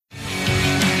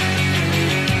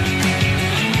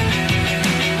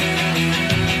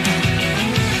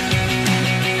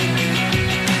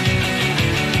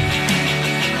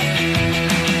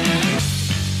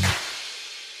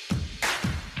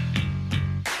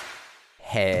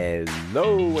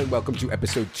Hello and welcome to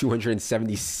episode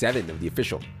 277 of the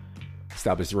official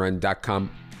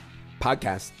StopThisRun.com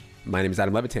podcast. My name is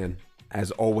Adam Levitan,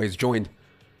 as always joined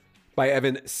by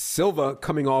Evan Silva,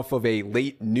 coming off of a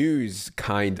late news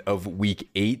kind of week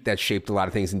 8 that shaped a lot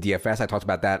of things in DFS. I talked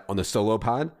about that on the solo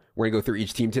pod. We're going to go through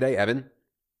each team today. Evan,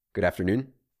 good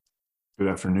afternoon. Good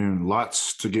afternoon.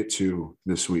 Lots to get to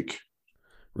this week.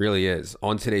 Really is.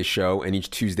 On today's show and each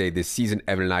Tuesday this season,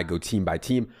 Evan and I go team by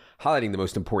team, highlighting the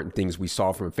most important things we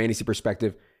saw from a fantasy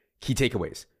perspective, key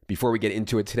takeaways. Before we get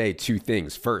into it today, two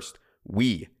things. First,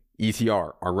 we,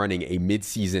 ETR, are running a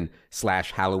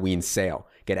mid-season/Halloween sale.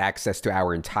 Get access to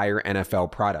our entire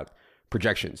NFL product,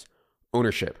 projections,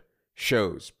 ownership,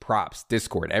 shows, props,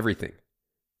 Discord, everything.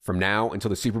 From now until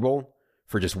the Super Bowl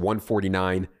for just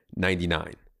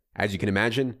 $149.99. As you can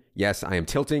imagine, yes, I am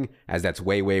tilting, as that's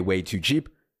way, way, way too cheap,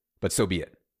 but so be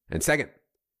it. And second,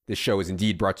 this show is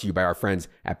indeed brought to you by our friends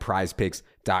at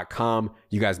prizepicks.com.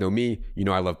 You guys know me. You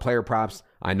know I love player props.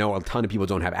 I know a ton of people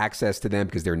don't have access to them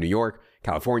because they're in New York,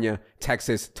 California,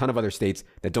 Texas, a ton of other states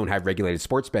that don't have regulated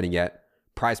sports betting yet.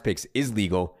 PrizePicks is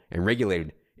legal and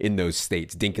regulated in those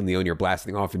states. Dink and Leone are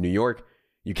blasting off in New York.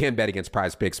 You can bet against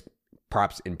PrizePicks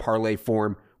props in parlay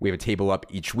form. We have a table up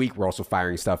each week. We're also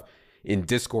firing stuff in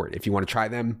Discord. If you want to try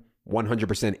them,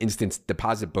 100% instant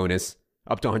deposit bonus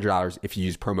up to $100 if you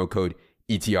use promo code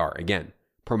ETR. Again,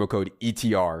 promo code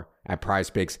ETR at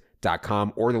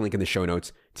prizepicks.com or the link in the show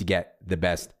notes to get the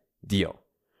best deal.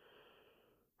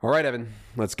 All right, Evan,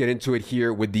 let's get into it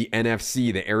here with the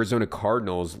NFC. The Arizona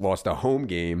Cardinals lost a home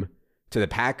game to the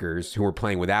Packers, who were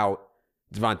playing without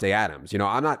Davante Adams. You know,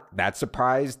 I'm not that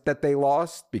surprised that they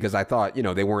lost because I thought, you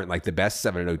know, they weren't like the best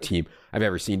 7-0 team I've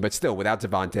ever seen. But still, without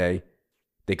Davante,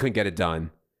 they couldn't get it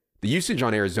done. The usage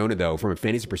on Arizona, though, from a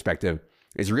fantasy perspective,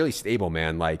 is really stable,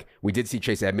 man. Like, we did see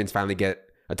Chase Edmonds finally get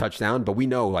a touchdown, but we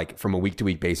know, like, from a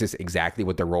week-to-week basis, exactly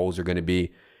what their roles are going to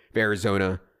be. For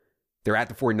Arizona, they're at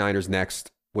the 49ers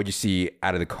next. What'd you see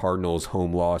out of the Cardinals'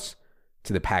 home loss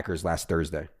to the Packers last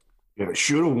Thursday? Yeah, it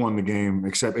should have won the game,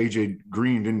 except A.J.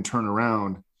 Green didn't turn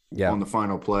around on the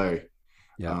final play.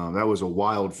 Yeah, that was a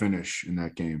wild finish in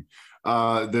that game.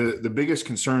 The biggest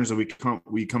concerns that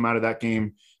we come out of that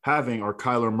game having are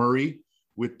Kyler Murray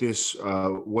with this,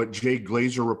 what Jay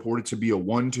Glazer reported to be a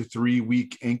 1 to 3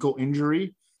 week ankle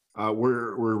injury.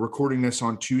 We're recording this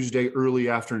on Tuesday early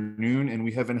afternoon, and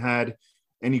we haven't had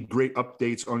any great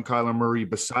updates on Kyler Murray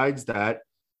besides that.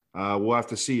 We'll have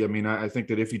to see. I mean, I think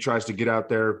that if he tries to get out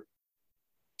there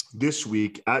this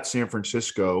week at San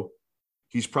Francisco,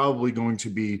 he's probably going to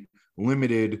be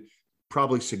limited,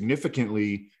 probably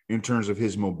significantly in terms of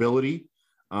his mobility.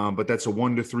 But that's a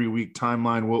 1 to 3 week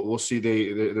timeline. We'll see.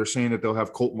 They're saying that they'll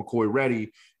have Colt McCoy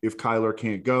ready if Kyler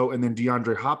can't go. And then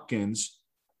DeAndre Hopkins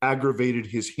aggravated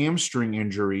his hamstring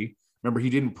injury. Remember, he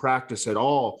didn't practice at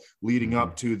all leading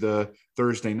up to the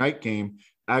Thursday night game,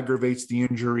 aggravates the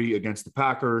injury against the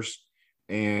Packers.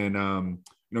 And,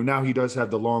 now he does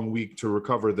have the long week to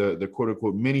recover the quote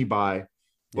unquote mini bye,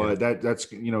 but that's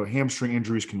hamstring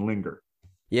injuries can linger.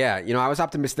 Yeah, I was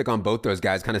optimistic on both those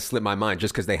guys, kind of slipped my mind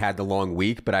just because they had the long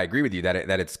week, but I agree with you that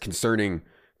it's concerning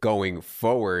going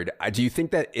forward. Do you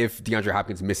think that if DeAndre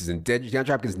Hopkins misses, and DeAndre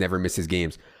Hopkins never misses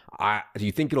games, do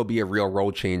you think it'll be a real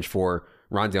role change for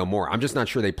Rondale Moore? I'm just not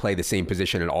sure they play the same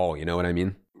position at all. You know what I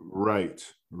mean? Right.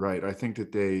 I think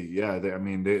that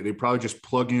they probably just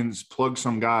plug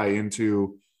some guy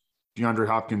into DeAndre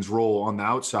Hopkins' role on the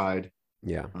outside.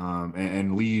 Yeah.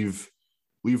 And leave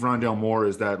Rondale Moore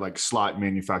as that like slot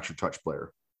manufactured touch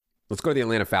player. Let's go to the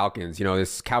Atlanta Falcons.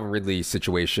 This Calvin Ridley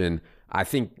situation, I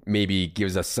think maybe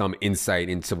gives us some insight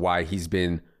into why he's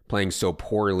been playing so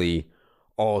poorly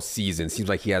all season. Seems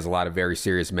like he has a lot of very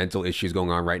serious mental issues going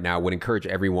on right now. Would encourage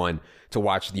everyone to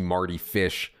watch the Marty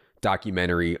Fish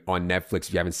documentary on Netflix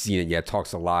if you haven't seen it yet.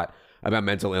 Talks a lot about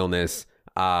mental illness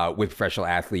with professional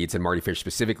athletes and Marty Fish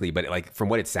specifically. But like from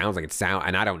what it sounds like,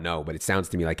 and I don't know, but it sounds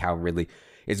to me like Calvin Ridley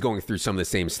is going through some of the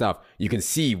same stuff. You can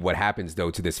see what happens though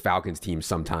to this Falcons team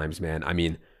sometimes, man. I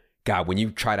mean, God, when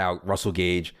you tried out Russell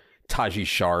Gage, Taji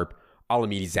Sharp,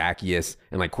 Olamide Zaccheaus,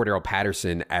 and like Cordero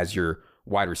Patterson as your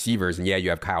wide receivers, and you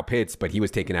have Kyle Pitts, but he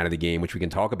was taken out of the game, which we can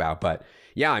talk about. But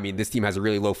yeah, I mean, this team has a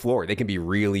really low floor. They can be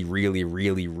really, really,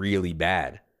 really, really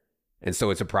bad. And so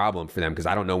it's a problem for them because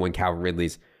I don't know when Calvin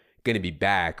Ridley's going to be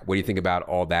back. What do you think about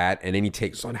all that? And any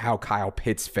takes on how Kyle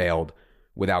Pitts failed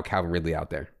without Calvin Ridley out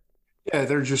there? Yeah,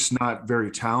 they're just not very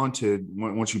talented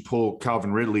once you pull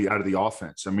Calvin Ridley out of the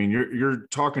offense. I mean, you're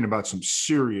talking about some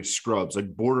serious scrubs,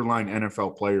 like borderline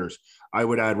NFL players. I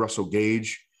would add Russell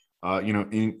Gage,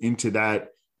 into that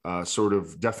sort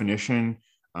of definition.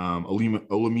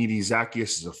 Olamide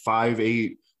Zaccheaus is a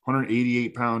 5'8",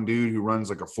 188-pound dude who runs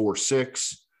like a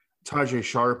 4.6. Tajay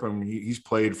Sharp, I mean, he's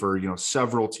played for,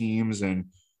 several teams and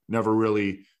never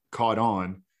really caught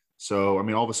on. So, I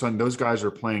mean, all of a sudden those guys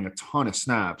are playing a ton of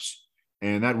snaps,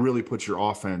 and that really puts your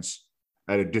offense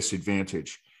at a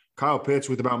disadvantage. Kyle Pitts,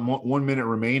 with about 1 minute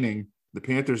remaining, the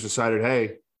Panthers decided,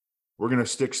 hey, we're going to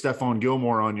stick Stephon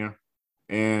Gilmore on you.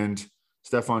 And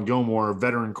Stephon Gilmore, a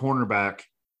veteran cornerback,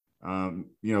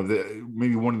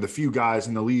 maybe one of the few guys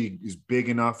in the league, is big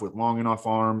enough with long enough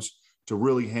arms to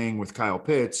really hang with Kyle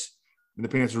Pitts. And the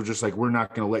Panthers were just like, we're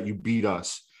not going to let you beat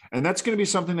us. And that's going to be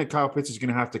something that Kyle Pitts is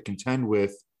going to have to contend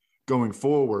with going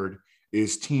forward,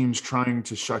 is teams trying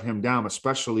to shut him down,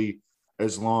 especially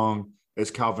as long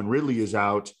as Calvin Ridley is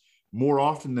out. More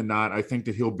often than not, I think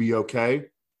that he'll be okay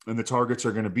and the targets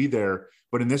are going to be there.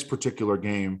 But in this particular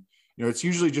game, it's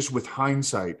usually just with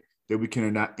hindsight that we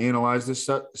can analyze this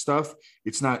stuff.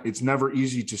 It's never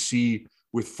easy to see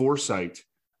with foresight.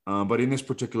 But in this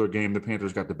particular game, the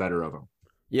Panthers got the better of them.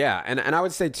 Yeah. And I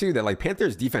would say too, that like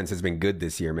Panthers defense has been good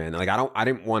this year, man. Like I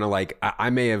didn't want to I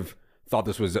may have thought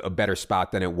this was a better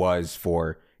spot than it was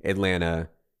for Atlanta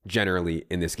generally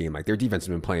in this game. Like their defense has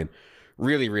been playing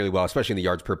really, really well, especially in the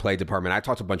yards per play department. I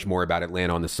talked a bunch more about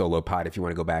Atlanta on the solo pod if you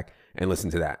want to go back and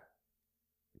listen to that.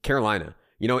 Carolina,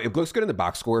 it looks good in the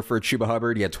box score for Chuba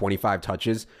Hubbard. He had 25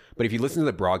 touches. But if you listen to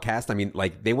the broadcast, I mean,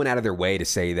 like they went out of their way to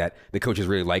say that the coaches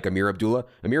really like Amir Abdullah.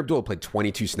 Amir Abdullah played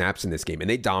 22 snaps in this game, and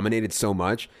they dominated so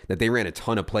much that they ran a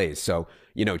ton of plays. So,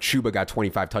 Chuba got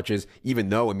 25 touches, even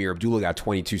though Amir Abdullah got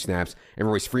 22 snaps and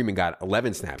Royce Freeman got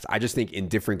 11 snaps. I just think in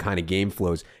different kind of game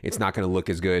flows, it's not going to look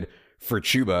as good for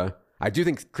Chuba. I do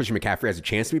think Christian McCaffrey has a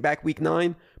chance to be back week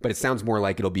 9, but it sounds more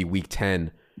like it'll be week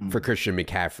 10 for Christian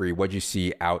McCaffrey. What'd you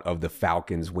see out of the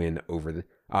Falcons win over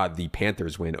the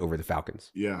Panthers win over the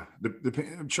Falcons? Yeah, the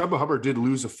Chuba Hubbard did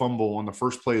lose a fumble on the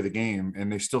first play of the game,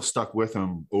 and they still stuck with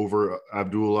him over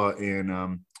Abdullah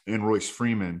and Royce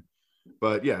Freeman.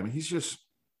 But yeah, I mean, he's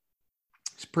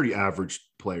a pretty average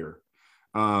player.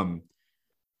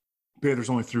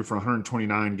 Panthers only threw for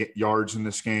 129 yards in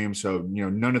this game, so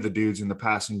none of the dudes in the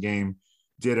passing game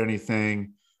did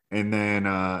anything. And then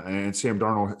and Sam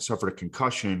Darnold suffered a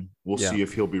concussion. We'll see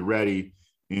if he'll be ready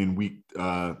in week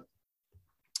 9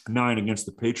 against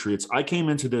the Patriots. I came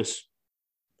into this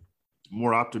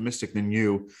more optimistic than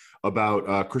you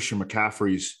about Christian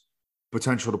McCaffrey's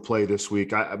potential to play this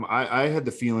week. I had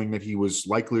the feeling that he was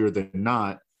likelier than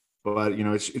not, but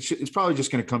it's probably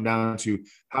just going to come down to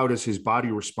how does his body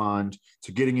respond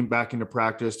to getting him back into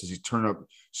practice? Does he turn up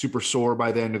super sore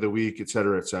by the end of the week, et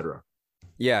cetera, et cetera?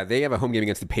 Yeah, they have a home game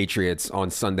against the Patriots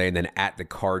on Sunday and then at the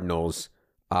Cardinals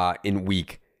in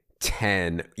week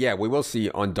 10. Yeah, we will see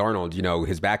on Darnold,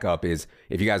 his backup is,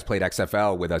 if you guys played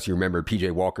XFL with us, you remember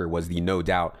PJ Walker was the no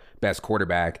doubt best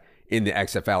quarterback in the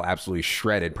XFL, absolutely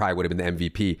shredded, probably would have been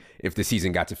the MVP if the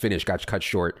season got cut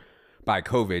short by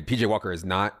COVID. PJ Walker has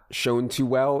not shown too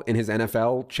well in his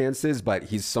NFL chances, but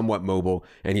he's somewhat mobile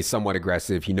and he's somewhat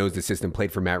aggressive. He knows the system,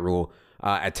 played for Matt Rule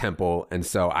at Temple. And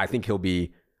so I think he'll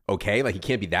be okay. Like he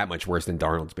can't be that much worse than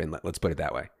Darnold's been. Let's put it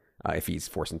that way. If he's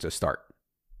forced into a start,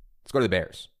 let's go to the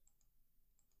Bears.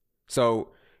 So,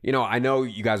 I know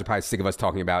you guys are probably sick of us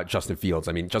talking about Justin Fields.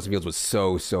 I mean, Justin Fields was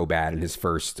so bad in his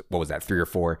first, 3 or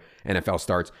 4 NFL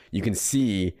starts. You can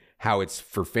see how it's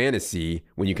for fantasy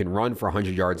when you can run for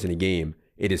 100 yards in a game.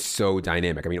 It is so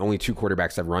dynamic. I mean, only 2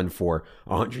 quarterbacks have run for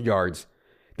 100 yards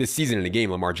this season in a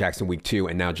game. Lamar Jackson week 2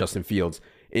 and now Justin Fields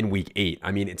in week 8.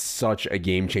 I mean, it's such a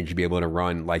game changer to be able to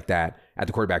run like that at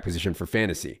the quarterback position for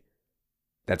fantasy.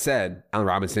 That said, Allen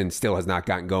Robinson still has not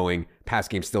gotten going. Pass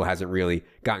game still hasn't really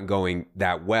gotten going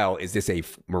that well. Is this a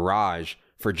mirage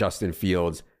for Justin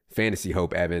Fields' fantasy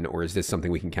hope, Evan, or is this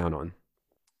something we can count on?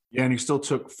 Yeah, and he still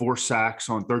took 4 sacks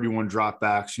on 31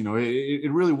 dropbacks.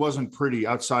 It really wasn't pretty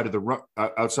outside of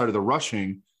the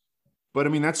rushing. But I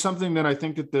mean, that's something that I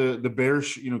think that the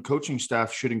Bears, coaching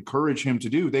staff should encourage him to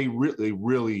do. They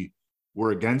really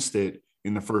were against it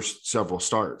in the first several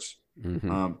starts.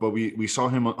 Mm-hmm. But we saw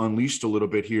him unleashed a little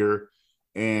bit here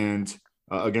and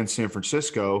against San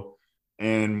Francisco.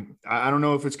 And I don't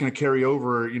know if it's going to carry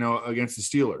over, against the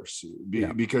Steelers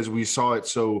because we saw it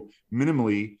so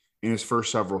minimally in his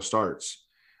first several starts.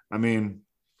 I mean,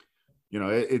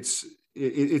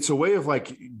 it's a way of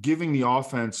like giving the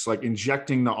offense, like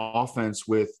injecting the offense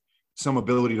with some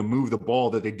ability to move the ball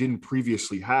that they didn't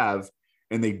previously have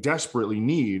and they desperately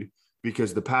need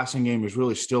because the passing game is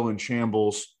really still in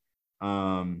shambles.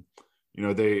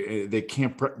 They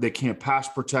can't pass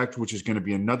protect, which is going to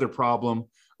be another problem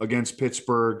against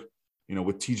Pittsburgh,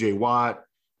 with TJ Watt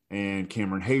and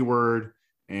Cameron Hayward.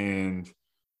 And,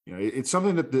 it's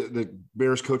something that the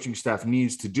Bears coaching staff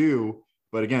needs to do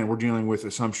But again, we're dealing with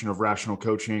assumption of rational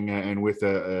coaching and with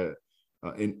an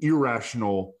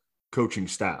irrational coaching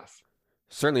staff.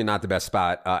 Certainly not the best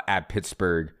spot at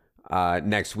Pittsburgh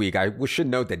next week. I should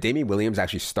note that Damien Williams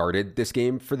actually started this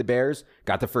game for the Bears,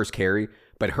 got the first carry,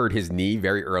 but hurt his knee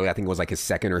very early. I think it was like his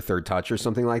second or third touch or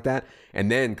something like that.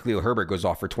 And then Khalil Herbert goes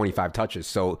off for 25 touches.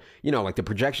 So, like the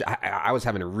projection, I was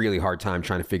having a really hard time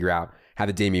trying to figure out how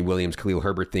the Damien Williams, Khalil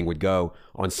Herbert thing would go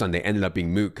on Sunday. Ended up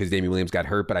being moot because Damien Williams got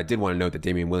hurt. But I did want to note that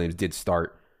Damien Williams did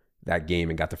start that game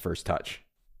and got the first touch.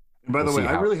 And by the way,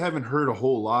 I really haven't heard a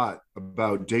whole lot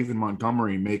about David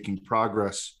Montgomery making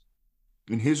progress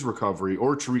in his recovery,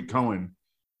 or Tariq Cohen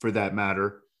for that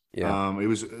matter. Yeah. It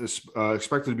was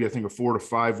expected to be, I think, a 4 to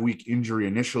 5 week injury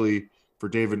initially for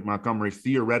David Montgomery.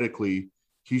 Theoretically,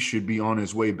 he should be on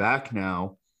his way back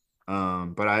now,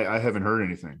 but I haven't heard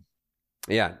anything.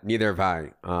 Yeah, neither have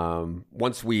I.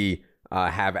 Once we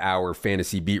have our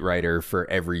fantasy beat writer for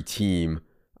every team,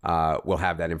 we'll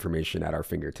have that information at our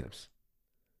fingertips.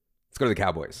 Let's go to the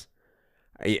Cowboys.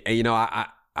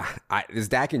 This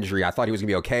Dak injury, I thought he was going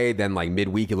to be okay. Then like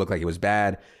midweek, it looked like it was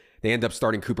bad. They end up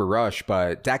starting Cooper Rush,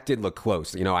 but Dak did look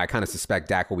close. I kind of suspect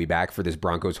Dak will be back for this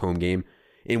Broncos home game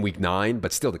in week 9,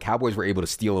 but still the Cowboys were able to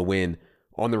steal a win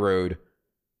on the road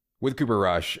with Cooper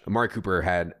Rush. Amari Cooper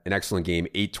had an excellent game,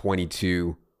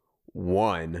 8-22-1.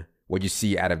 What'd you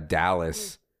see out of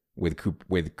Dallas with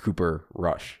Cooper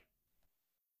Rush?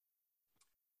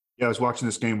 Yeah, I was watching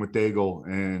this game with Daigle,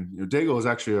 and Daigle is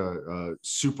actually a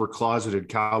super closeted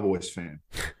Cowboys fan.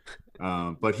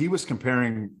 But he was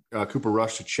comparing Cooper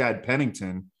Rush to Chad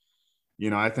Pennington.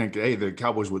 I think, hey, the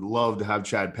Cowboys would love to have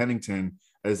Chad Pennington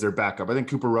as their backup. I think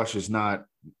Cooper Rush is not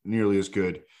nearly as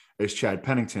good as Chad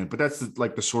Pennington, but that's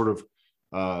the sort of,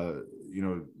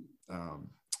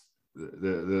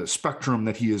 the spectrum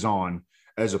that he is on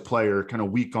as a player, kind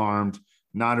of weak-armed,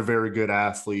 not a very good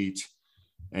athlete.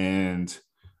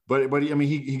 But I mean,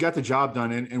 he got the job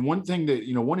done. And one thing that,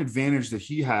 one advantage that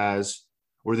he has,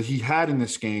 or that he had in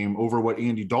this game over what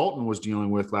Andy Dalton was dealing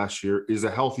with last year, is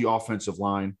a healthy offensive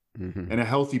line and a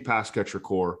healthy pass catcher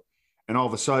core. And all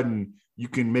of a sudden you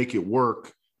can make it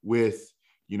work with,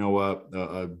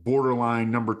 a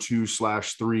borderline number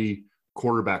 2/3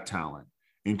 quarterback talent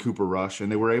in Cooper Rush.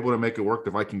 And they were able to make it work.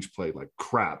 The Vikings played like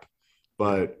crap,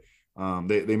 but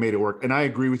they made it work. And I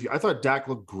agree with you. I thought Dak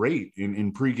looked great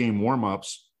in pregame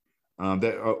warmups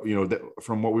that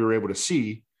from what we were able to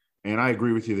see. And I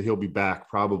agree with you that he'll be back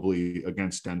probably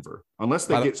against Denver, unless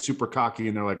they get super cocky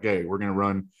and they're like, hey, we're going to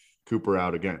run Cooper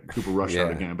out again.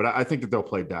 But I think that they'll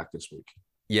play Dak this week.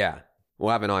 Yeah, we'll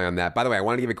have an eye on that. By the way, I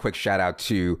want to give a quick shout out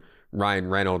to Ryan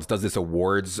Reynolds. Does this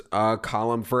awards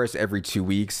column for us every 2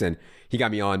 weeks. And he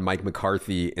got me on Mike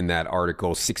McCarthy in that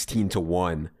article,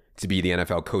 16-1 to be the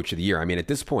NFL Coach of the Year. I mean, at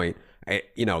this point,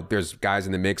 there's guys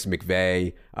in the mix.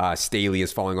 McVay, Staley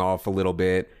is falling off a little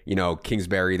bit.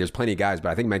 Kingsbury, there's plenty of guys, but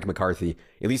I think Mike McCarthy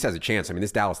at least has a chance. I mean,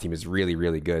 this Dallas team is really,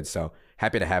 really good. So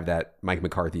happy to have that Mike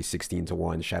McCarthy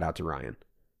 16-1. Shout out to Ryan.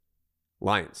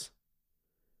 Lions.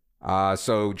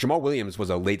 So Jamal Williams was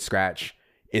a late scratch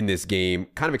in this game.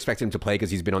 Kind of expected him to play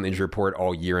because he's been on the injury report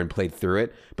all year and played through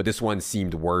it. But this one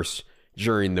seemed worse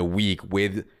during the week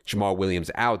with Jamal Williams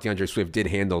out. DeAndre Swift did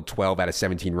handle 12 out of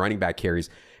 17 running back carries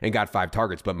and got 5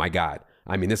 targets. But my God,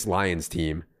 I mean, this Lions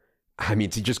team, to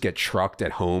just get trucked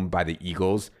at home by the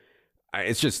Eagles,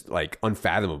 it's just like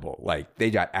unfathomable. Like they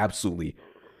got absolutely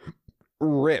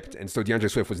ripped. And so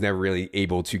DeAndre Swift was never really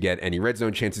able to get any red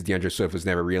zone chances. DeAndre Swift was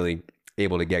never really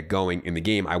able to get going in the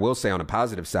game. I will say on a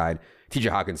positive side, TJ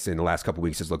Hawkinson the last couple of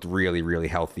weeks has looked really, really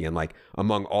healthy. And like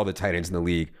among all the tight ends in the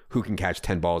league who can catch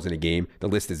 10 balls in a game, the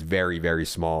list is very, very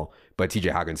small. But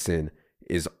TJ Hawkinson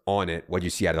is on it. What do you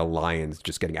see out of the Lions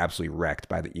just getting absolutely wrecked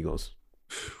by the Eagles?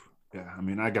 Yeah, I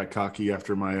mean, I got cocky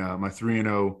after my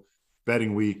 3-0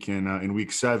 betting week in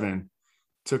week 7.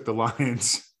 Took the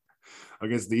Lions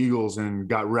against the Eagles and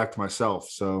got wrecked myself.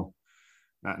 So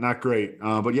not great.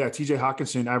 But yeah, TJ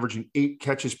Hawkinson averaging 8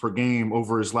 catches per game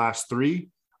over his last 3.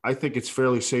 I think it's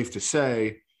fairly safe to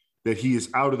say that he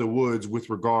is out of the woods with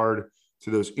regard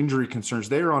to those injury concerns.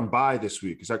 They are on bye this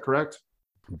week. Is that correct?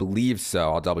 I believe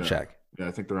so. I'll double check. Yeah,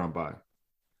 I think they're on bye.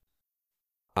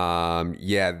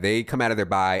 Yeah, they come out of their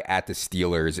bye at the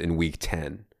Steelers in week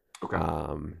 10. Okay.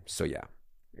 So yeah,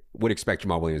 would expect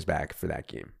Jamal Williams back for that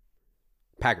game.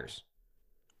 Packers.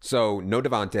 So no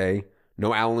Devontae,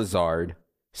 no Allen Lazard.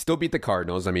 Still beat the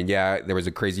Cardinals. I mean, yeah, there was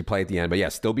a crazy play at the end, but yeah,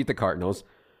 still beat the Cardinals.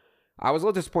 I was a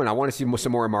little disappointed. I want to see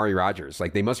some more Amari Rodgers.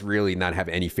 Like, they must really not have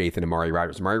any faith in Amari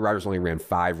Rodgers. Amari Rodgers only ran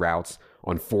 5 routes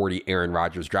on 40 Aaron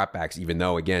Rodgers dropbacks, even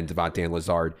though, again, Devontae and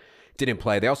Lazard didn't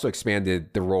play. They also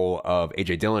expanded the role of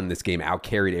A.J. Dillon in this game,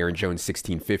 out-carried Aaron Jones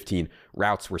 16-15.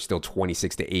 Routes were still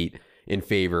 26-8 in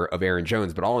favor of Aaron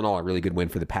Jones. But all in all, a really good win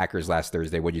for the Packers last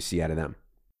Thursday. What did you see out of them?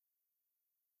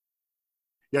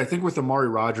 Yeah, I think with Amari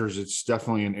Rodgers, it's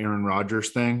definitely an Aaron Rodgers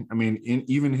thing. I mean,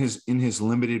 in his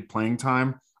limited playing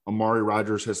time, Amari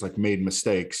Rodgers has like made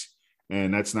mistakes,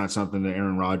 and that's not something that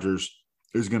Aaron Rodgers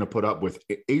is going to put up with.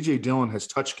 A.J. Dillon has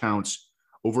touch counts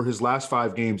over his last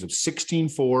 5 games of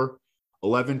 16-4,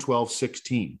 11-12,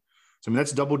 16. So, I mean,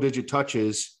 that's double-digit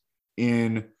touches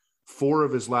in 4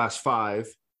 of his last 5.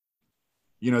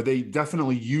 You know, they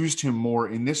definitely used him more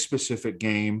in this specific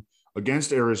game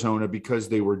against Arizona because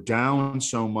they were down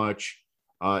so much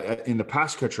in the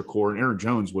pass catcher core. And Aaron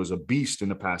Jones was a beast in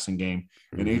the passing game.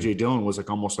 And A.J. Dillon was like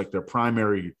almost like their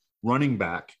primary running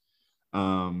back.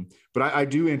 But I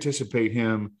do anticipate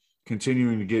him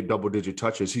continuing to get double-digit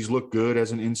touches. He's looked good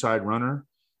as an inside runner.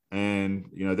 And,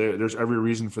 you know, there's every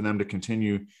reason for them to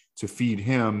continue to feed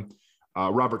him.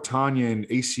 Robert Tonyan,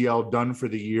 ACL done for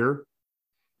the year.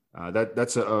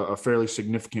 That's a fairly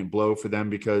significant blow for them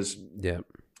because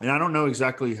and I don't know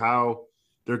exactly how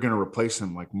they're going to replace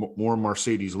him, like more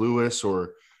Mercedes Lewis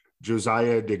or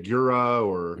Josiah DeGura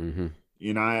or,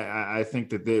 you know, I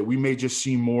think that we may just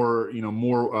see more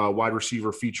wide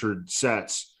receiver featured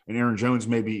sets, and Aaron Jones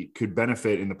maybe could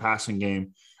benefit in the passing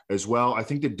game as well. I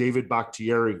think that David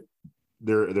Bakhtiari,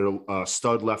 their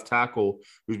stud left tackle,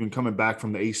 who's been coming back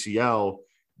from the ACL,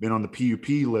 been on the PUP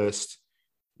list.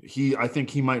 I think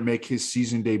he might make his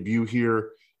season debut here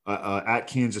at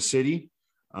Kansas City.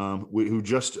 Who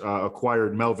just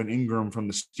acquired Melvin Ingram from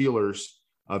the Steelers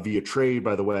via trade,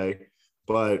 by the way.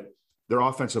 But their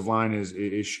offensive line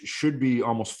should be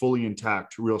almost fully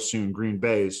intact real soon, Green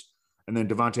Bay's. And then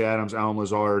Devontae Adams, Allen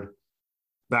Lazard,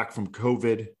 back from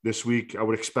COVID this week, I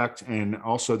would expect. And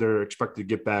also they're expected to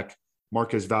get back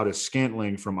Marquez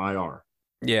Valdes-Scantling from IR.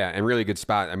 Yeah, and really good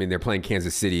spot. I mean, they're playing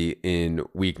Kansas City in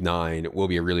Week 9. It will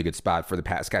be a really good spot for the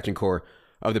pass-catching core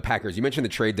of the Packers. You mentioned the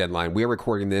trade deadline. We are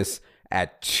recording this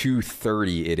at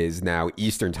 2:30. It is now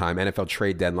Eastern time. NFL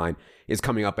trade deadline is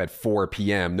coming up at 4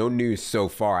 p.m. No news so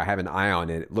far. I have an eye on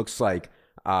it. It looks like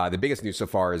the biggest news so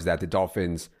far is that the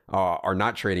Dolphins are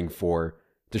not trading for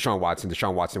Deshaun Watson.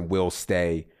 Deshaun Watson will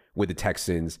stay with the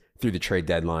Texans through the trade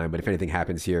deadline. But if anything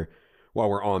happens here while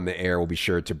we're on the air, we'll be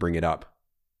sure to bring it up.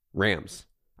 Rams.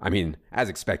 I mean, as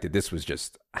expected, this was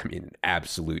just,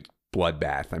 absolute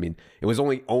bloodbath. I mean, it was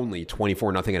only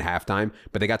 24-0 at halftime,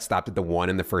 but they got stopped at the 1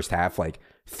 in the first half like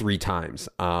 3 times.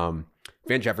 Van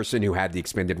Jefferson, who had the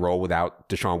expanded role without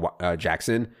Deshaun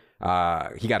Jackson,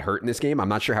 he got hurt in this game. I'm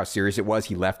not sure how serious it was.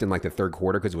 He left in like the third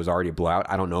quarter because it was already a blowout.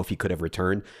 I don't know if he could have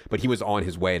returned, but he was on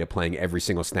his way to playing every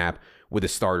single snap with the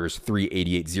starters,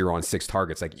 388-0 on 6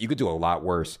 targets. Like, you could do a lot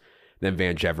worse than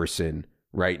Van Jefferson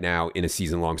right now in a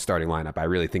season-long starting lineup. I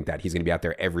really think that he's going to be out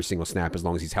there every single snap as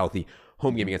long as he's healthy.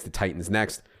 Home game against the Titans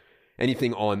next.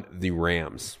 Anything on the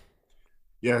Rams?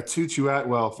 Yeah, Tutu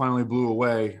Atwell finally blew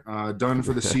away. Done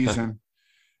for the season.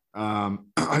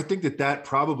 I think that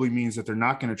probably means that they're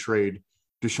not going to trade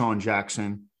Deshaun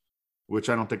Jackson, which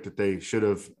I don't think that they should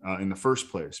have in the first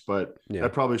place. But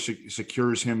that probably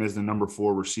secures him as the number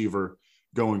 4 receiver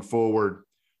going forward.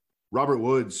 Robert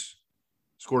Woods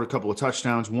scored a couple of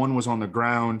touchdowns. One was on the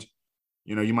ground.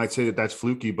 You know, you might say that that's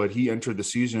fluky, but he entered the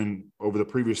season over the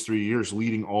previous 3 years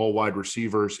leading all wide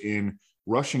receivers in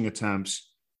rushing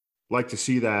attempts. Like to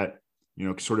see that, you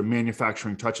know, sort of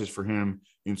manufacturing touches for him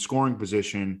in scoring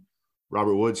position.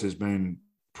 Robert Woods has been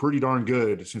pretty darn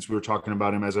good since we were talking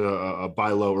about him as a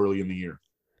buy low early in the year.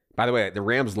 By the way, the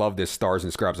Rams love this stars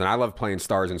and scrubs, and I love playing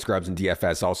stars and scrubs in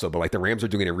DFS also, but like the Rams are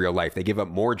doing it in real life. They give up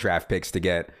more draft picks to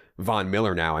get Von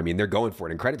Miller now. I mean, they're going for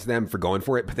it, and credit to them for going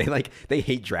for it, but they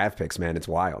hate draft picks, man. It's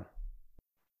wild.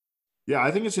 Yeah,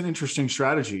 I think it's an interesting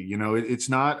strategy. You know, it's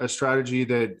not a strategy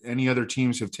that any other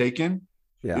teams have taken.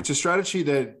 Yeah. It's a strategy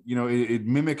that, you know, it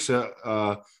mimics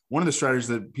one of the strategies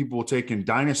that people will take in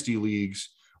dynasty leagues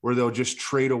where they'll just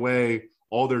trade away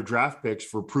all their draft picks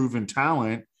for proven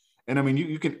talent. And I mean,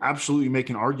 you can absolutely make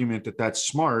an argument that that's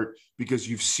smart because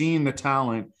you've seen the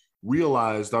talent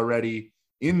realized already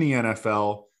in the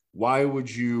NFL. Why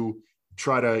would you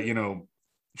try to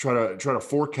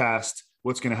forecast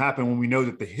what's going to happen when we know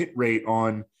that the hit rate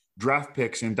on draft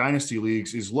picks in dynasty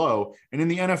leagues is low? And in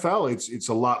the NFL, it's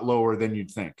a lot lower than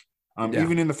you'd think.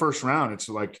 Even in the first round, it's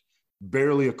like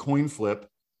barely a coin flip.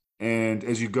 And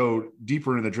as you go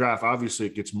deeper into the draft, obviously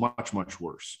it gets much, much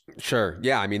worse. Sure.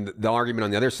 Yeah. I mean, the argument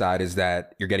on the other side is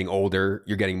that you're getting older,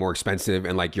 you're getting more expensive,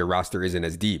 and like your roster isn't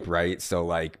as deep, right? So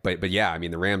like, but yeah, I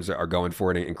mean, the Rams are going for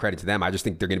it, and credit to them. I just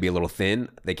think they're going to be a little thin.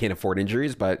 They can't afford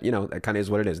injuries, but you know, that kind of is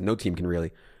what it is. No team can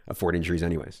really afford injuries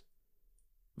anyways.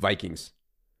 Vikings.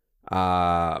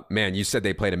 Man, you said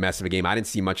they played a mess of a game. I didn't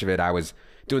see much of it. I was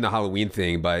doing the Halloween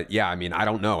thing, but yeah, I mean, I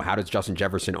don't know. How does Justin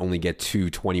Jefferson only get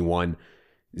 221-0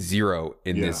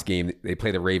 in this game? They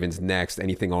play the Ravens next.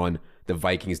 Anything on the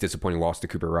Vikings' disappointing loss to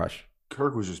Cooper Rush?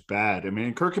 Kirk was just bad. I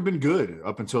mean, Kirk had been good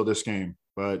up until this game,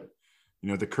 but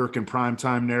the Kirk in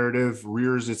primetime narrative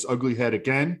rears its ugly head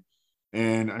again.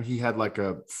 And he had like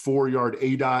a 4-yard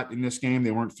ADOT in this game.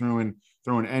 They weren't throwing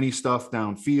any stuff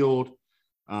downfield.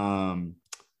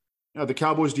 The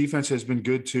Cowboys defense has been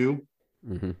good too.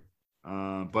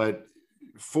 Mm-hmm. But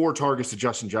 4 targets to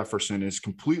Justin Jefferson is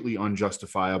completely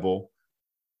unjustifiable.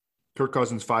 Kirk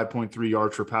Cousins, 5.3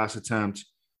 yards per pass attempt.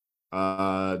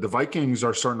 The Vikings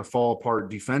are starting to fall apart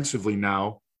defensively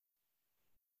now.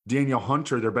 Daniel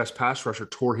Hunter, their best pass rusher,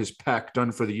 tore his pec,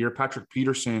 done for the year. Patrick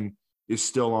Peterson is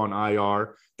still on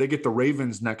IR. They get the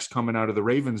Ravens next coming out of the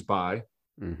Ravens bye.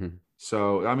 Mm-hmm.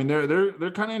 So, I mean,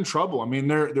 they're kind of in trouble. I mean,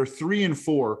 they're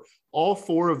 3-4. All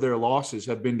 4 of their losses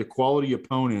have been to quality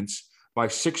opponents by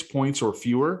 6 points or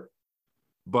fewer.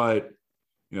 But,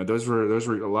 those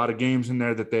were a lot of games in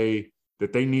there that they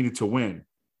needed to win.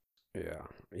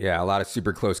 Yeah, a lot of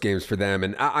super close games for them.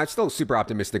 And I'm still super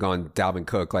optimistic on Dalvin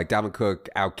Cook. Like, Dalvin Cook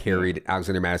out-carried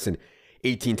Alexander Mattison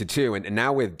 18-2. And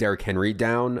now with Derrick Henry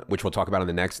down, which we'll talk about on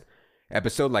the next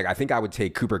episode, like, I think I would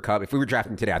take Cooper Kupp. If we were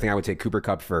drafting today, I think I would take Cooper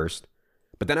Kupp first.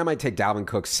 But then I might take Dalvin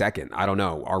Cook second. I don't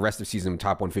know. Our rest of season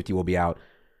top 150 will be out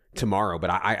tomorrow.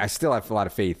 But I still have a lot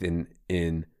of faith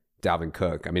in Dalvin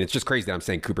Cook. I mean, it's just crazy that I'm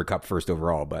saying Cooper Kupp first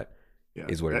overall, but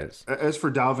is what it is. As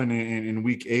for Dalvin in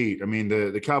week 8, I mean,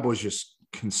 the Cowboys just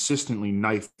consistently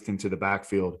knifed into the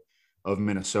backfield of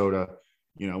Minnesota.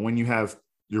 When you have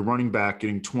your running back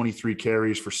getting 23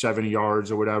 carries for 70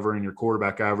 yards or whatever, and your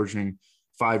quarterback averaging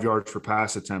 5 yards for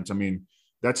pass attempts, I mean,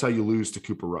 that's how you lose to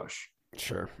Cooper Rush.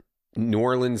 Sure. New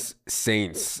Orleans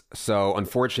Saints. So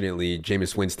unfortunately,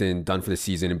 Jameis Winston done for the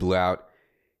season and blew out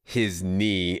his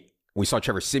knee. We saw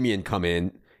Trevor Siemian come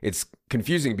in. It's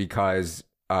confusing because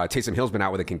Taysom Hill's been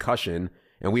out with a concussion,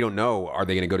 and we don't know, are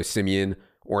they going to go to Siemian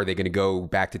or are they going to go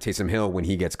back to Taysom Hill when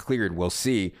he gets cleared? We'll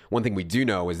see. One thing we do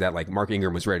know is that, like, Mark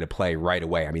Ingram was ready to play right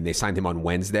away. I mean, they signed him on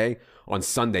Wednesday. On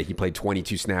Sunday, he played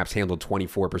 22 snaps, handled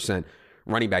 24%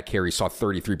 running back carries, saw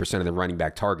 33% of the running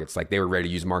back targets. Like, they were ready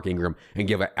to use Mark Ingram and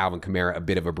give Alvin Kamara a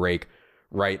bit of a break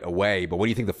right away. But what do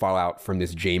you think the fallout from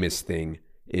this Jameis thing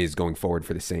is going forward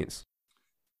for the Saints?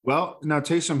 Well, now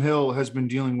Taysom Hill has been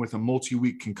dealing with a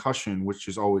multi-week concussion, which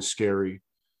is always scary,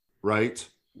 right?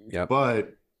 Yeah.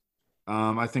 But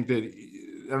I think that,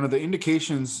 I don't know, the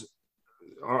indications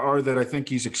are that I think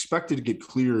he's expected to get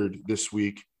cleared this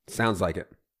week. Sounds like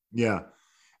it. Yeah.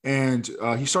 And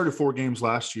he started 4 games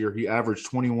last year. He averaged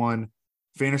 21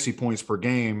 fantasy points per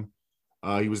game.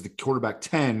 He was the quarterback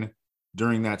 10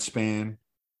 during that span.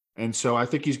 And so I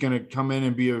think he's going to come in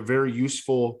and be a very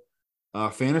useful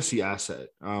fantasy asset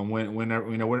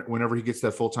whenever he gets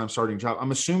that full-time starting job.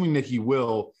 I'm assuming that he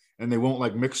will, and they won't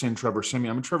like mix in Trevor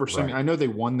Siemian. I mean, Trevor Siemian, right. I know they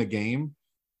won the game,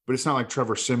 but it's not like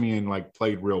Trevor Siemian like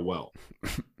played real well.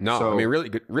 No, so, I mean, really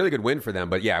good win for them,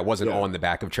 but yeah, it wasn't all on the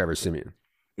back of Trevor Siemian.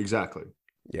 Exactly.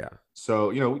 Yeah.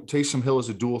 So, Taysom Hill is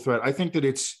a dual threat. I think that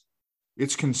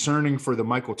it's concerning for the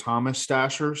Michael Thomas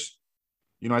stashers.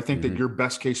 I think that your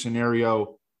best case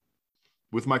scenario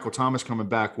with Michael Thomas coming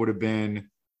back would have been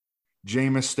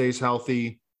Jameis stays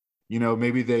healthy.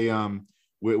 Maybe they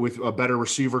with a better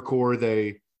receiver core,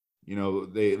 they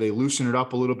loosen it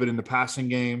up a little bit in the passing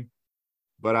game.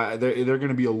 But they're going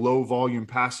to be a low volume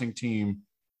passing team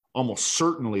almost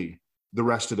certainly the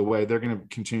rest of the way. They're going to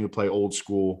continue to play old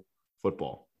school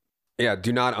football. Yeah,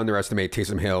 do not underestimate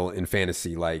Taysom Hill in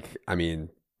fantasy. Like, I mean,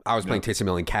 I was playing Taysom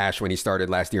Hill in cash when he started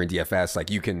last year in DFS. Like,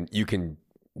 you can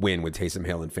win with Taysom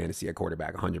Hill in fantasy at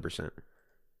quarterback 100%.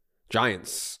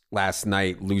 Giants last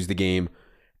night lose the game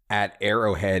at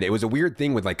Arrowhead. It was a weird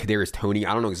thing with like Kadarius Toney.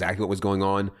 I don't know exactly what was going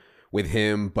on with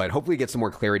him, but hopefully get some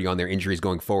more clarity on their injuries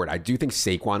going forward. I do think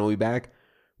Saquon will be back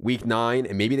week 9,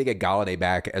 and maybe they get Golladay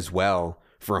back as well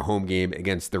for a home game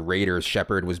against the Raiders.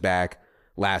 Shepard was back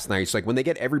last night. So like when they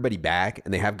get everybody back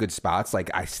and they have good spots, like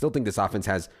I still think this offense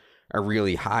has a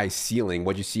really high ceiling.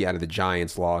 What'd you see out of the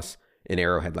Giants' loss in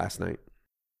Arrowhead last night?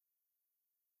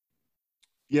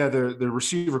 Yeah, the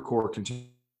receiver core continues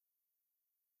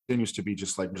to be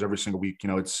just like every single week.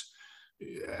 It's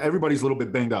everybody's a little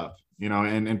bit banged up,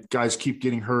 and guys keep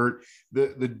getting hurt.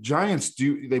 The Giants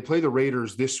they play the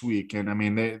Raiders this week, and I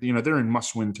mean they're in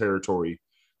must-win territory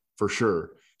for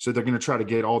sure. So they're going to try to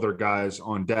get all their guys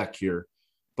on deck here,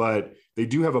 but they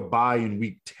do have a bye in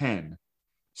week 10.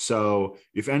 So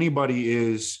if anybody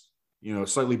is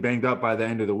slightly banged up by the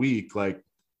end of the week, like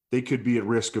they could be at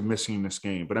risk of missing this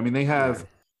game. But I mean, they have,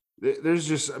 there's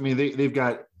just, I mean, they've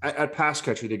got at pass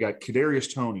catcher, they got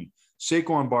Kadarius Toney,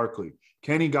 Saquon Barkley,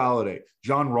 Kenny Golladay,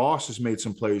 John Ross has made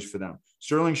some plays for them,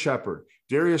 Sterling Shepard,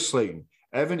 Darius Slayton,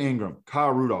 Evan Ingram,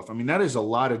 Kyle Rudolph. I mean, that is a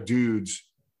lot of dudes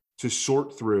to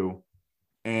sort through,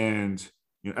 and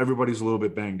everybody's a little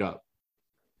bit banged up.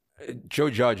 Joe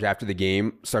Judge after the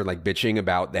game started like bitching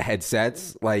about the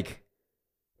headsets. Like,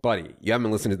 buddy, you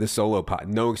haven't listened to this solo pod.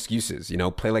 No excuses,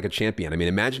 play like a champion. I mean,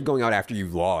 imagine going out after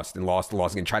you've lost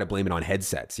and try to blame it on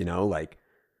headsets, like,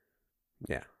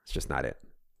 yeah, it's just not it.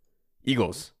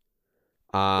 Eagles.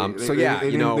 They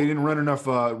didn't run enough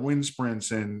wind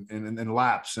sprints and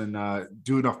laps and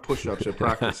do enough push-ups at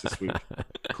practice this week.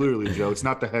 Clearly, Joe, it's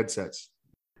not the headsets.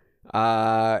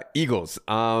 Eagles.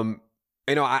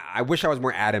 I wish I was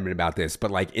more adamant about this,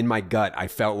 but like in my gut, I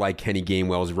felt like Kenny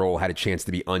Gainwell's role had a chance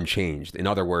to be unchanged. In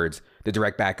other words, the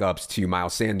direct backups to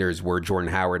Miles Sanders were Jordan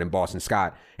Howard and Boston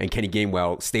Scott, and Kenny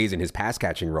Gainwell stays in his pass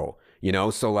catching role,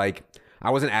 So like, I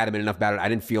wasn't adamant enough about it. I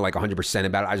didn't feel like 100%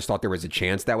 about it. I just thought there was a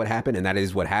chance that would happen, and that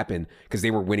is what happened because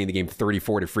they were winning the game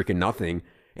 34 to freaking nothing,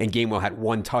 and Gainwell had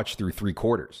one touch through 3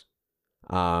 quarters.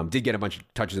 Did get a bunch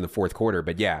of touches in the fourth quarter,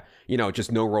 but yeah,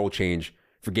 just no role change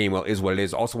for Gainwell is what it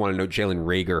is. Also want to note Jalen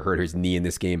Reagor hurt his knee in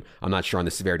this game. I'm not sure on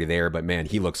the severity there, but man,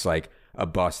 he looks like a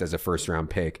bust as a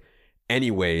first-round pick.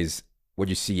 Anyways, what'd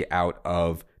you see out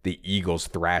of the Eagles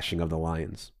thrashing of the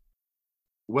Lions?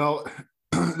 Well,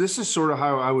 this is sort of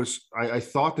how I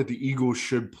thought that the Eagles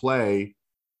should play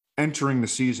entering the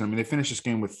season. I mean, they finished this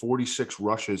game with 46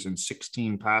 rushes and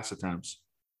 16 pass attempts.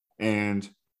 And,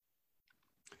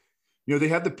 they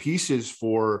have the pieces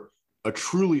for a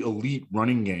truly elite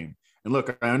running game. And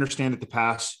look, I understand that the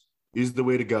pass is the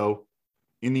way to go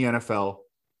in the NFL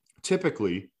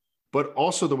typically, but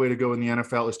also the way to go in the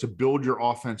NFL is to build your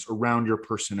offense around your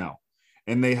personnel.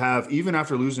 And they have, even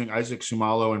after losing Isaac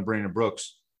Sumalo and Brandon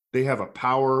Brooks, they have a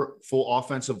powerful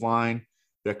offensive line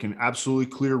that can absolutely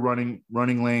clear running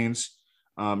lanes.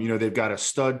 They've got a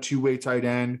stud 2-way tight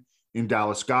end in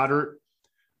Dallas Goedert.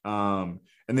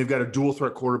 And they've got a dual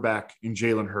threat quarterback in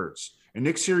Jalen Hurts. And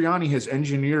Nick Sirianni has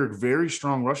engineered very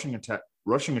strong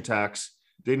rushing attacks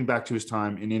dating back to his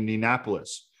time in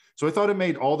Indianapolis. So I thought it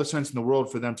made all the sense in the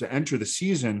world for them to enter the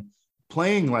season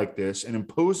playing like this and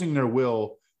imposing their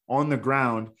will on the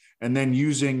ground, and then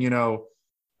using,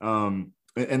 and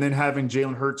then having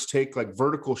Jalen Hurts take like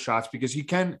vertical shots because he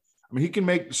can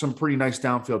make some pretty nice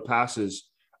downfield passes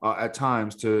at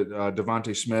times to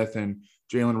Devontae Smith and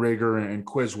Jalen Reagor and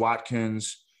Quez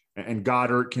Watkins, and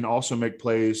Goddard can also make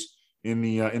plays in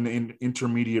the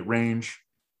intermediate range.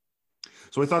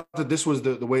 So I thought that this was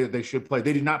the way that they should play.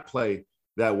 They did not play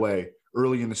that way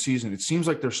early in the season. It seems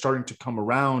like they're starting to come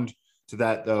around to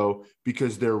that though,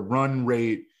 because their run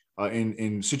rate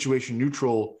in situation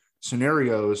neutral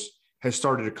scenarios has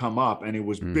started to come up, and it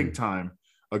was big time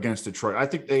against Detroit. I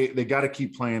think they got to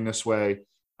keep playing this way.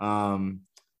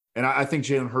 And I think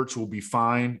Jalen Hurts will be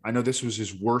fine. I know this was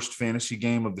his worst fantasy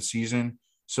game of the season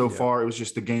so far. It was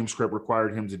just the game script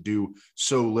required him to do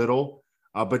so little.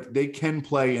 But they can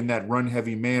play in that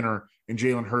run-heavy manner, and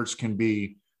Jalen Hurts can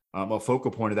be a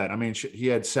focal point of that. I mean, he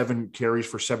had 7 carries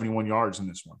for 71 yards in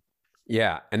this one.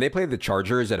 Yeah, and they play the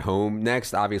Chargers at home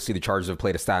next. Obviously, the Chargers have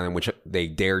played a style in which they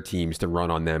dare teams to run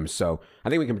on them. So I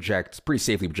think we can pretty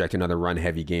safely project another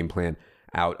run-heavy game plan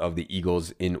out of the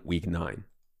Eagles in Week 9.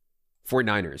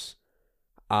 49ers.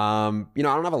 I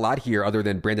don't have a lot here other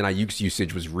than Brandon Ayuk's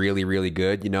usage was really, really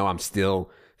good. I'm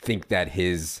still think that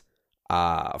his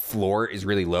floor is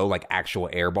really low, like actual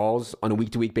air balls on a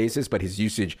week-to-week basis, but his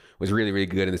usage was really, really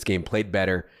good in this game, played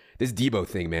better. This Debo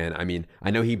thing, man, I mean,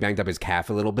 I know he banged up his calf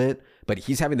a little bit, but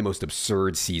he's having the most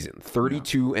absurd season.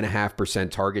 32.5%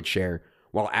 target share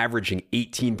while averaging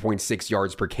 18.6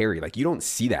 yards per carry. Like, you don't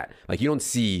see that. Like, you don't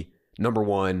see number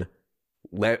one,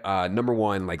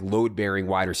 like load-bearing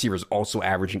wide receivers also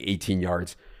averaging 18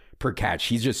 yards per catch.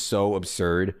 He's just so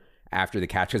absurd after the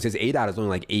catch because his ADOT is only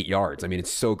like 8 yards. I mean, it's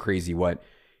so crazy what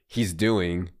he's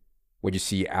doing. What'd you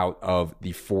see out of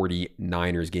the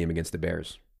 49ers game against the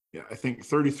Bears? Yeah, I think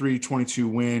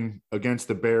 33-22 win against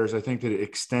the Bears. I think that it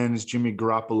extends Jimmy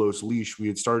Garoppolo's leash. We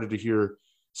had started to hear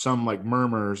some like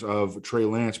murmurs of Trey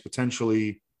Lance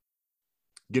potentially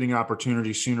getting an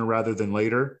opportunity sooner rather than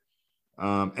later.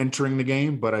 Entering the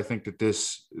game, but I think that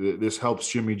this helps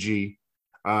Jimmy G.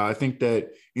 I think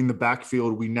that in the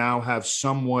backfield, we now have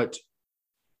somewhat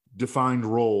defined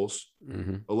roles.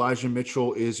 Elijah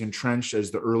Mitchell is entrenched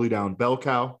as the early down bell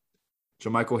cow.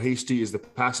 JaMycal Hasty is the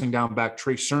passing down back.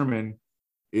 Trey Sermon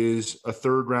is a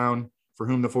third round for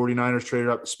whom the 49ers traded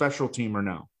up special teamer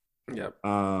now. Yep.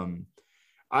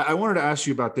 I wanted to ask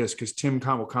you about this because Tim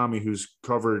Kawakami, who's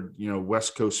covered,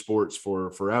 West Coast sports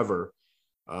for forever,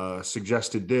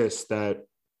 suggested this, that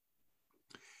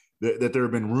there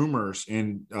have been rumors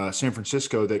in San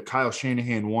Francisco that Kyle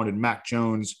Shanahan wanted Mac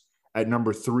Jones at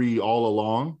number 3 all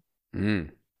along.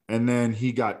 And then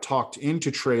he got talked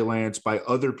into Trey Lance by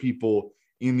other people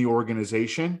in the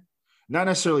organization. Not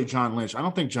necessarily John Lynch. I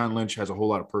don't think John Lynch has a whole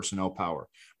lot of personnel power,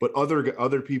 but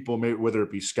other people, maybe whether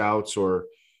it be scouts or,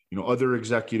 other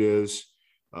executives,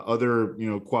 other,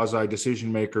 quasi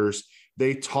decision makers,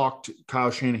 they talked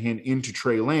Kyle Shanahan into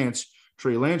Trey Lance.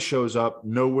 Trey Lance shows up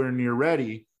nowhere near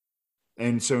ready.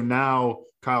 And so now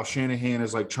Kyle Shanahan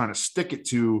is like trying to stick it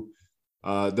to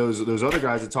those other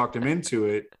guys that talked him into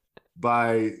it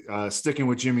by sticking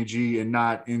with Jimmy G and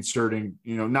not inserting,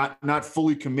 not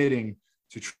fully committing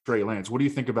to Trey Lance. What do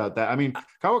you think about that? I mean,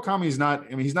 Kawakami is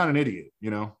not, he's not an idiot,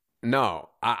 No,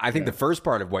 I think the first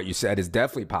part of what you said is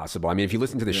definitely possible. I mean, if you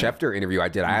listen to the Schefter interview I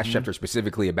did, I asked Schefter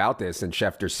specifically about this, and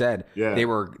Schefter said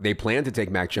they planned to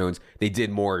take Mac Jones. They did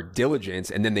more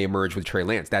diligence, and then they emerged with Trey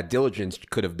Lance. That diligence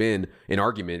could have been an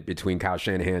argument between Kyle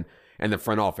Shanahan and the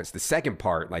front office. The second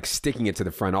part, like sticking it to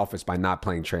the front office by not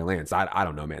playing Trey Lance, I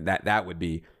don't know, man. That would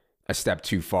be a step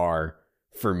too far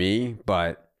for me.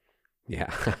 But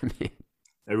yeah, I mean,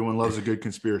 everyone loves a good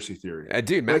conspiracy theory.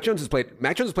 Dude, Mac Jones has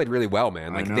played really well,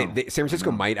 man. Like San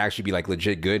Francisco might actually be like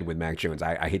legit good with Mac Jones.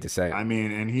 I hate to say it. I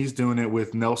mean, and he's doing it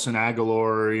with Nelson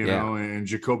Aguilar, and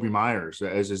Jacoby Myers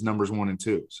as his numbers 1 and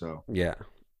 2. So yeah.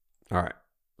 All right,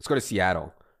 let's go to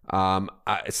Seattle.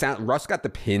 Russ got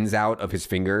the pins out of his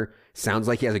finger. Sounds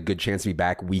like he has a good chance to be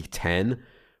back week 10.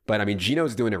 But I mean,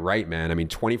 Geno's doing it right, man. I mean,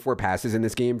 24 passes in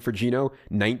this game for Geno.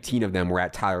 19 of them were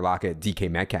at Tyler Lockett,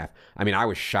 DK Metcalf. I mean, I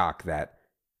was shocked that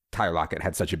Tyler Lockett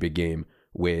had such a big game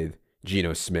with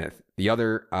Geno Smith. The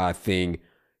other thing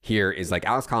here is like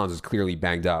Alex Collins is clearly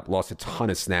banged up, lost a ton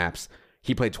of snaps.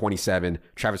 He played 27.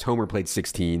 Travis Homer played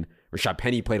 16. Rashad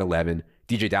Penny played 11.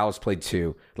 DJ Dallas played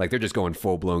 2. Like, they're just going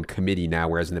full-blown committee now,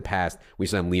 whereas in the past, we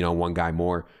saw them lean on one guy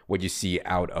more. What'd you see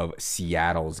out of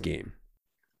Seattle's game?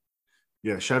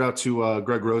 Yeah, shout out to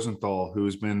Greg Rosenthal,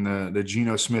 who's been the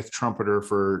Geno Smith trumpeter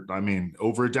for,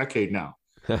 over a decade now.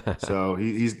 So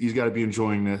he's got to be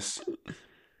enjoying this.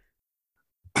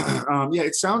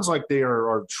 It sounds like they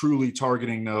are truly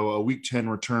targeting, though, a week 10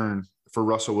 return for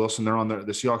Russell Wilson. They're on the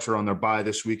Seahawks are on their bye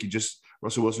this week.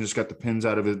 Russell Wilson just got the pins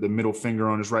out of the middle finger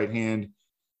on his right hand.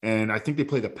 And I think they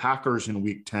play the Packers in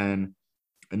week 10.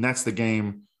 And that's the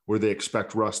game where they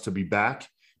expect Russ to be back.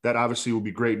 That obviously will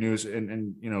be great news.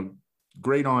 And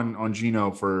great on Geno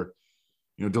for,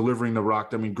 delivering the rock.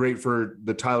 I mean, great for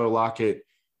the Tyler Lockett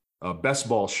best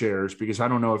ball shares, because I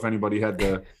don't know if anybody had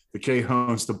the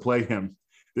Cajones to play him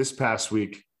this past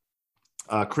week.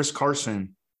 Chris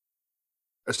Carson,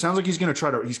 it sounds like he's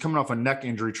coming off a neck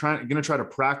injury, going to try to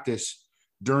practice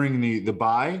during the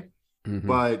bye.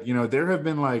 But, there have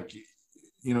been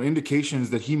indications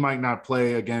that he might not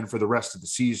play again for the rest of the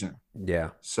season.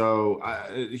 Yeah. So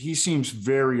he seems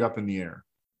very up in the air.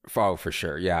 Oh, for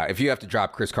sure. Yeah. If you have to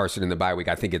drop Chris Carson in the bye week,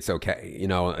 I think it's okay.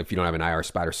 If you don't have an IR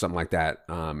spot or something like that,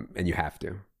 and you have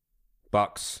to.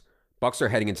 Bucks are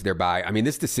heading into their bye. I mean,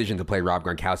 this decision to play Rob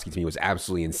Gronkowski to me was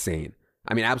absolutely insane.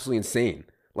 I mean, absolutely insane.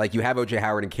 Like, you have OJ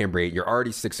Howard and Cam Brate. You're already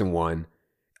 6-1.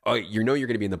 You're going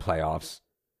to be in the playoffs.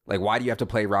 Like, why do you have to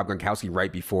play Rob Gronkowski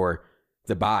right before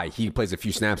the bye? He plays a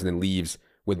few snaps and then leaves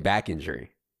with back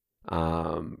injury.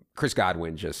 Chris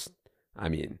Godwin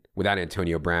without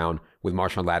Antonio Brown, with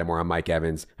Marshawn Lattimore and Mike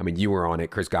Evans, you were on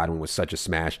it. Chris Godwin was such a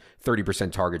smash.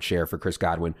 30% target share for Chris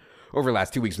Godwin over the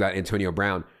last 2 weeks without Antonio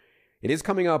Brown. It is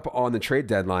coming up on the trade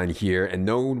deadline here, and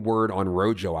no word on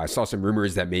Rojo. I saw some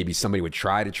rumors that maybe somebody would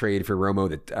try to trade for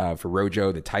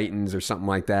Rojo, the Titans or something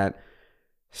like that.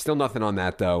 Still nothing on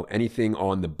that, though. Anything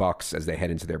on the Bucks as they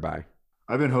head into their bye?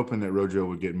 I've been hoping that Rojo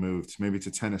would get moved, maybe to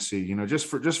Tennessee, just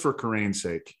for Kerrane's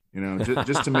sake,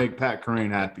 just to make Pat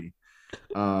Kerrane happy.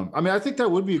 I think that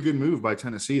would be a good move by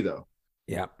Tennessee, though.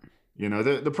 Yeah.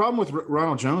 The problem with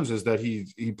Ronald Jones is that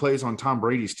he plays on Tom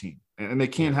Brady's team, and they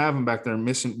can't have him back there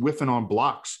whiffing on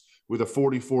blocks with a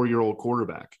 44-year-old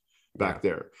quarterback back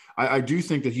there. I do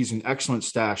think that he's an excellent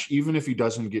stash, even if he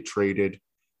doesn't get traded.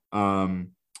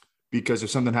 Because if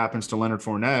something happens to Leonard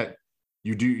Fournette,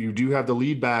 you do have the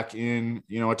lead back in,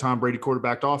 a Tom Brady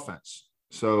quarterbacked offense.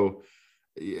 So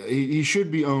he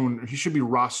should be owned. He should be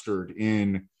rostered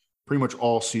in pretty much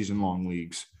all season long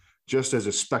leagues, just as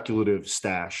a speculative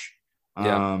stash.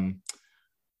 The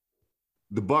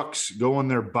Bucks go on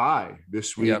their bye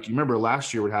this week. You remember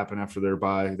last year what happened after their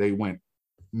bye? They went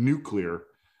nuclear.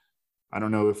 I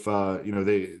don't know if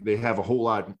they have a whole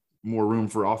lot more room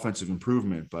for offensive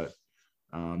improvement, but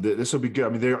This will be good. I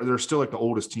mean, they're still like the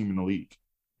oldest team in the league.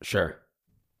 Sure.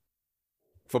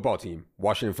 Football team,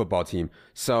 Washington football team.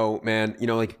 So, man,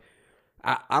 like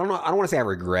I don't know. I don't want to say I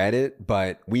regret it,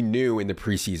 but we knew in the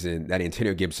preseason that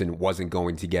Antonio Gibson wasn't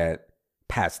going to get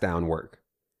pass down work.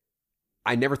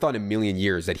 I never thought in a million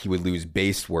years that he would lose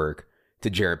base work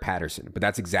to Jaret Patterson, but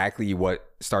that's exactly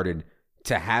what started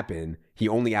to happen. He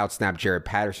only outsnapped Jaret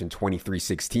Patterson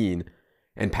 23-16,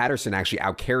 and Patterson actually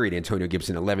outcarried Antonio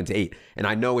Gibson 11-8. And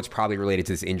I know it's probably related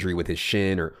to this injury with his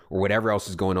shin or whatever else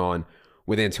is going on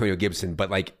with Antonio Gibson, but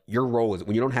like your role is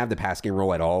when you don't have the pass game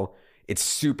role at all, it's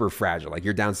super fragile. Like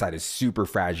your downside is super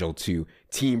fragile to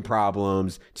team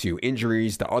problems, to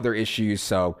injuries, to other issues.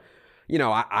 So,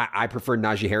 I prefer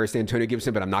Najee Harris to Antonio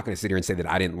Gibson, but I'm not going to sit here and say that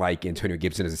I didn't like Antonio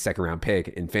Gibson as a second round pick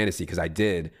in fantasy, because I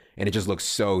did. And it just looks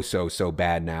so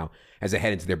bad now as they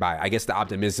head into their bye. I guess the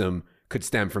optimism could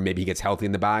stem from maybe he gets healthy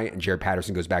in the bye and Jaret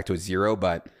Patterson goes back to a 0,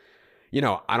 but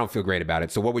I don't feel great about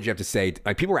it. So what would you have to say?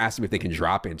 Like, people were asking me if they can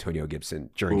drop Antonio Gibson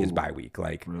during his bye week.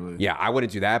 Like, really? Yeah, I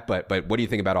wouldn't do that. But what do you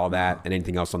think about all that and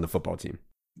anything else on the football team?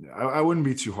 I wouldn't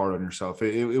be too hard on yourself.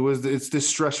 It's this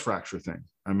stress fracture thing.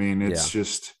 I mean, it's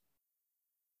just,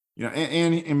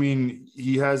 and I mean,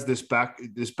 he has this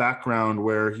background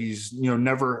where he's,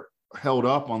 never held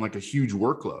up on like a huge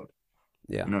workload.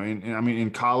 Yeah. And I mean, in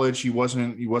college, he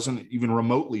wasn't even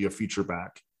remotely a feature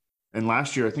back. And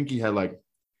last year, I think he had like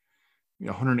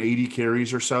 180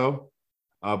 carries or so,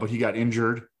 but he got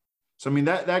injured. So I mean,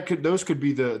 those could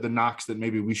be the knocks that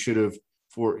maybe we should have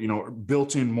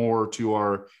built in more to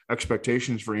our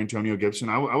expectations for Antonio Gibson.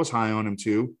 I was high on him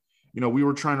too. We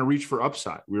were trying to reach for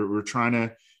upside. We were trying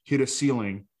to hit a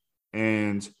ceiling,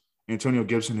 and Antonio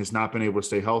Gibson has not been able to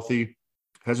stay healthy,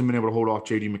 hasn't been able to hold off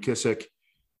J.D. McKissick,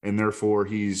 and therefore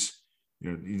he's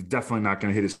definitely not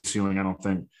going to hit his ceiling, I don't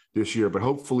think, this year. But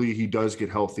hopefully he does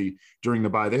get healthy during the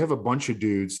bye. They have a bunch of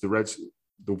dudes.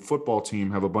 The football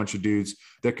team have a bunch of dudes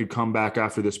that could come back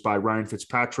after this bye. Ryan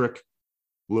Fitzpatrick,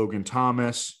 Logan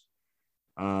Thomas,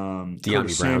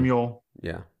 Curtis Samuel,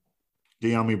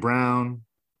 De'Ami Brown.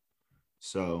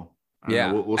 So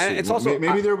we'll see. It's also,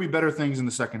 maybe there will be better things in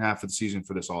the second half of the season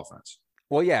for this offense.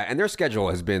 Well, yeah, and their schedule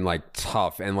has been like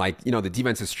tough, and like the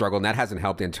defense has struggled, and that hasn't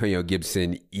helped Antonio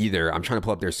Gibson either. I'm trying to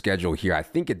pull up their schedule here. I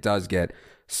think it does get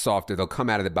softer. They'll come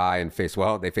out of the bye and face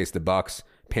they face the Bucks,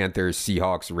 Panthers,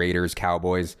 Seahawks, Raiders,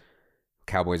 Cowboys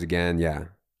again. Yeah,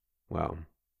 well,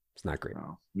 it's not great.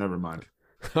 Oh, never mind.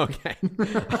 Okay.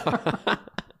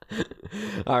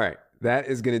 All right, that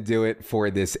is going to do it for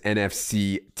this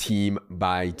NFC team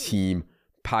by team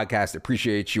podcast.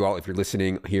 Appreciate you all. If you're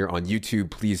listening here on YouTube,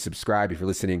 please subscribe. If you're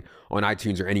listening on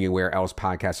iTunes or anywhere else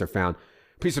podcasts are found,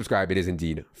 please subscribe. It is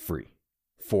indeed free.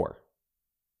 For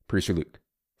producer Luke,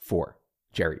 for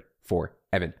Jerry, for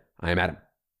Evan, I am Adam.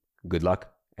 Good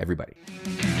luck, everybody.